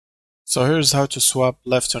So here's how to swap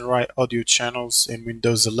left and right audio channels in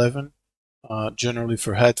Windows 11, generally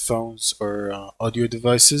for headphones or audio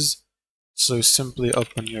devices. So simply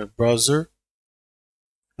open your browser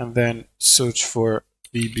and then search for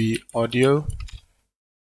VB Audio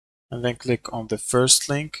and then click on the first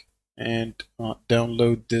link and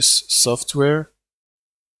download this software.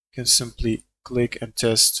 You can simply click and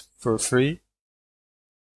test for free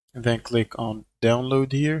and then click on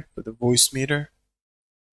download here for the voice meter.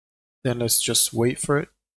 Then let's just wait for it.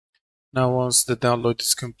 Now once the download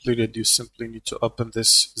is completed, you simply need to open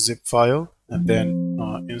this zip file and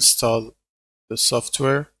then install the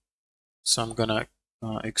software. So I'm gonna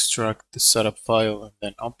extract the setup file and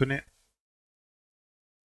then open it.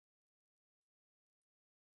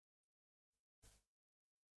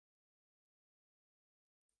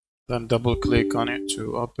 Then double click on it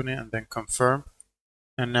to open it and then confirm.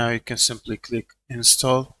 And now you can simply click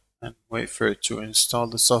install and wait for it to install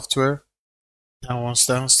the software. Now once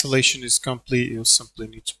the installation is complete, you'll simply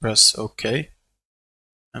need to press OK.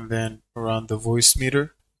 And then run the voice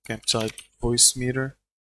meter. You can type voice meter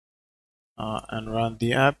and run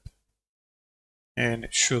the app. And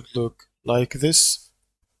it should look like this.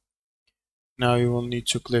 Now you will need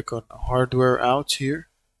to click on hardware out here.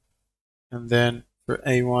 And then for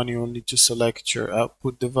A1, you will need to select your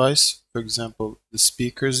output device, for example, the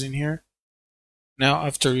speakers in here. Now,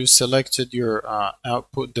 after you selected your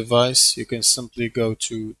output device, you can simply go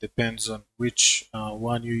to, depends on which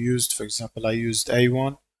one you used. For example, I used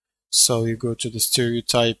A1. So you go to the stereo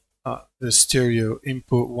type, the stereo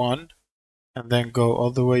input 1, and then go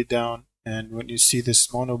all the way down. And when you see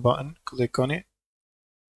this mono button, click on it.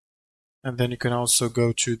 And then you can also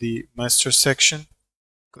go to the master section.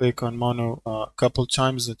 Click on mono a couple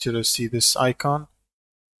times until you see this icon.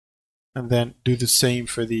 And then do the same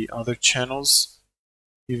for the other channels,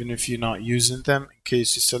 even if you're not using them, in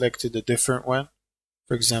case you selected a different one,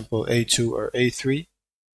 for example A2 or A3.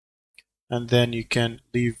 And then you can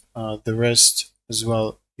leave the rest as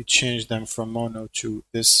well. You change them from mono to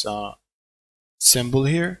this symbol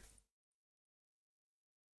here.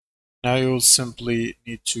 Now you will simply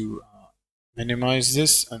need to minimize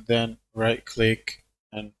this and then right click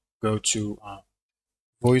and go to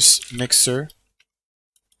voice mixer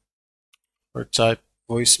or type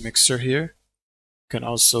voice mixer here. You can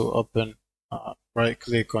also open right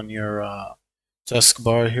click on your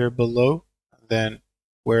taskbar here below, and then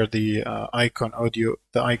where the icon of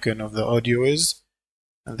the audio is,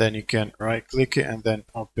 and then you can right click it and then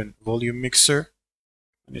open volume mixer,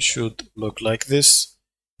 and it should look like this.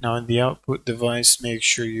 Now in the output device, make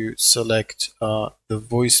sure you select the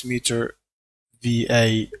voice meter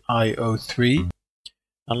VAIO3,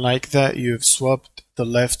 and like that you've swapped the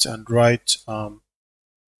left and right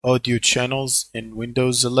audio channels in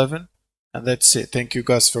Windows 11. And that's it. Thank you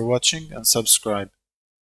guys for watching and subscribe.